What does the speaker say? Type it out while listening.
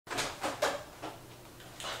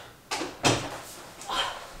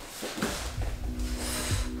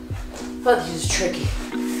Oh, this is tricky.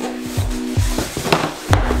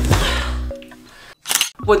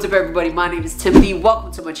 What's up, everybody? My name is Timothy.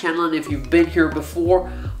 Welcome to my channel, and if you've been here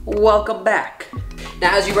before, welcome back.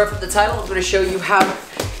 Now, as you read from the title, I'm going to show you how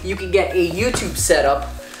you can get a YouTube setup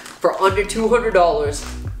for under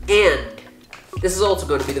 $200, and this is also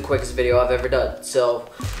going to be the quickest video I've ever done.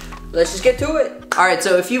 So let's just get to it. Alright,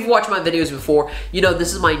 so if you've watched my videos before, you know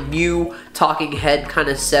this is my new talking head kind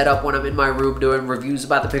of setup when I'm in my room doing reviews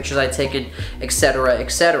about the pictures I've taken, etc,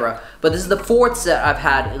 etc. But this is the fourth set I've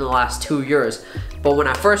had in the last 2 years. But when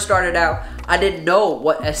I first started out, I didn't know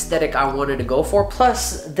what aesthetic I wanted to go for.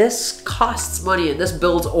 Plus, this costs money and this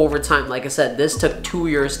builds over time. Like I said, this took 2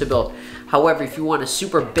 years to build. However, if you want a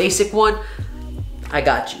super basic one, I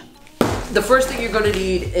got you. The first thing you're gonna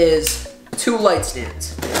need is 2 light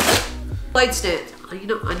stands. Light stand. You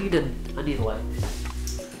know, I need a light.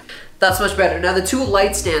 That's much better. Now the 2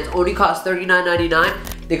 light stands only cost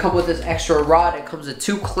 $39.99. They come with this extra rod. It comes with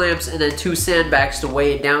 2 clamps and then 2 sandbags to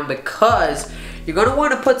weigh it down, because you're gonna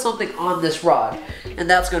want to put something on this rod, and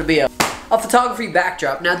that's gonna be a photography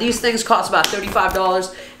backdrop. Now these things cost about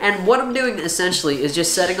 $35, and what I'm doing essentially is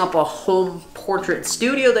just setting up a home portrait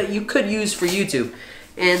studio that you could use for YouTube.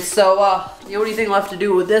 And so the only thing left to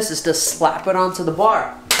do with this is to slap it onto the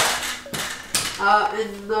bar.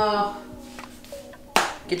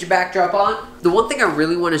 Get your backdrop on. The one thing I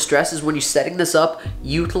really want to stress is when you're setting this up,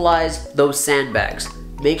 utilize those sandbags.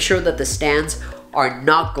 Make sure that the stands are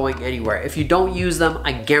not going anywhere. If you don't use them,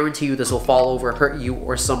 I guarantee you this will fall over, hurt you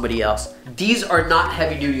or somebody else. These are not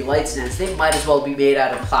heavy duty light stands. They might as well be made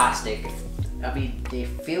out of plastic. I mean, they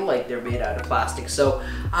feel like they're made out of plastic. So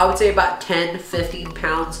I would say about 10-15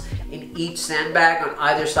 pounds in each sandbag on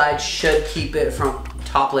either side should keep it from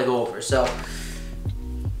toppling over. So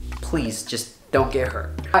please just don't get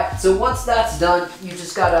hurt. All right, so once that's done, you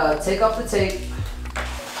just gotta take off the tape.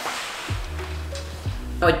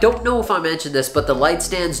 Now, I don't know if I mentioned this, but the light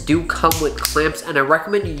stands do come with clamps, and I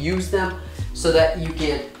recommend you use them so that you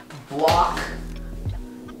can block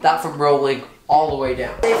that from rolling all the way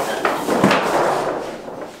down.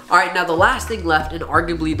 Alright, now the last thing left, and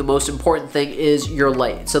arguably the most important thing, is your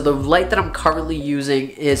light. So the light that I'm currently using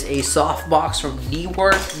is a softbox from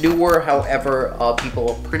Newer, however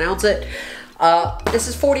people pronounce it. This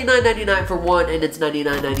is $49.99 for one, and it's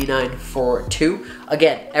 $99.99 for 2.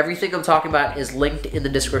 Again, everything I'm talking about is linked in the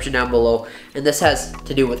description down below, and this has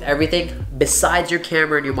to do with everything besides your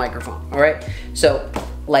camera and your microphone. Alright, so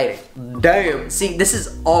lighting. Damn, see, this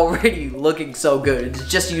is already looking so good. It's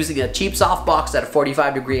just using a cheap softbox at a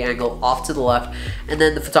 45-degree angle off to the left, and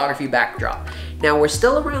then the photography backdrop. Now we're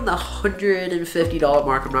still around the $150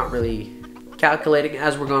 mark. I'm not really calculating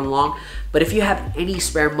as we're going along, but if you have any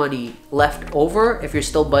spare money left over, if you're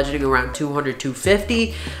still budgeting around $200,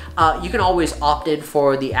 $250, you can always opt in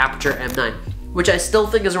for the Aperture M9, which I still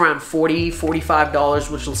think is around $40,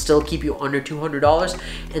 $45, which will still keep you under $200,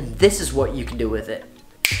 and this is what you can do with it.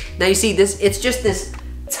 Now you see this, it's just this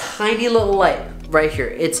tiny little light right here.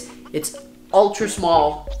 It's ultra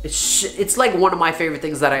small. It's like one of my favorite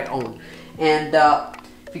things that I own. And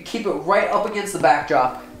if you keep it right up against the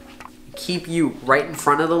backdrop, keep you right in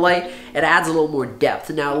front of the light, it adds a little more depth.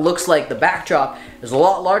 Now it looks like the backdrop is a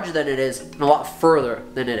lot larger than it is and a lot further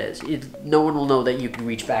than it is. No one will know that you can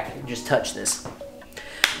reach back and just touch this.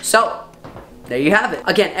 So there you have it.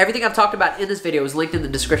 Again, everything I've talked about in this video is linked in the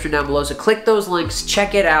description down below, so click those links,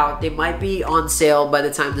 check it out. They might be on sale by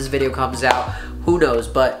the time this video comes out. Who knows?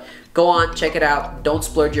 But go on, check it out. Don't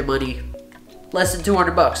splurge your money. Less than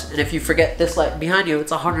 200 bucks. And if you forget this light behind you,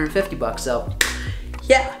 it's 150 bucks. So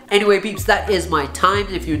yeah. Anyway, peeps, that is my time.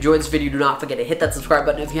 If you enjoyed this video, do not forget to hit that subscribe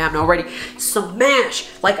button if you haven't already. Smash,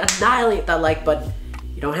 annihilate that like button.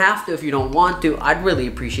 You don't have to if you don't want to. I'd really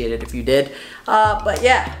appreciate it if you did. But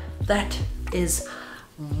yeah, that is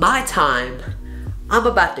my time. I'm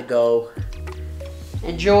about to go.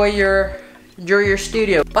 Enjoy your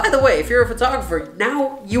studio. By the way, if you're a photographer,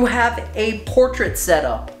 now you have a portrait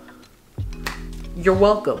setup. You're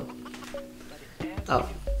welcome. Oh,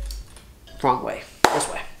 wrong way. This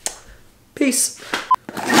way. Peace.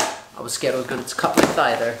 I was scared I was going to cut my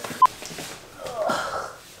thigh there.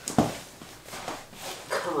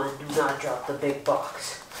 Come on, do not drop the big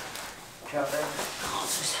box. Drop it.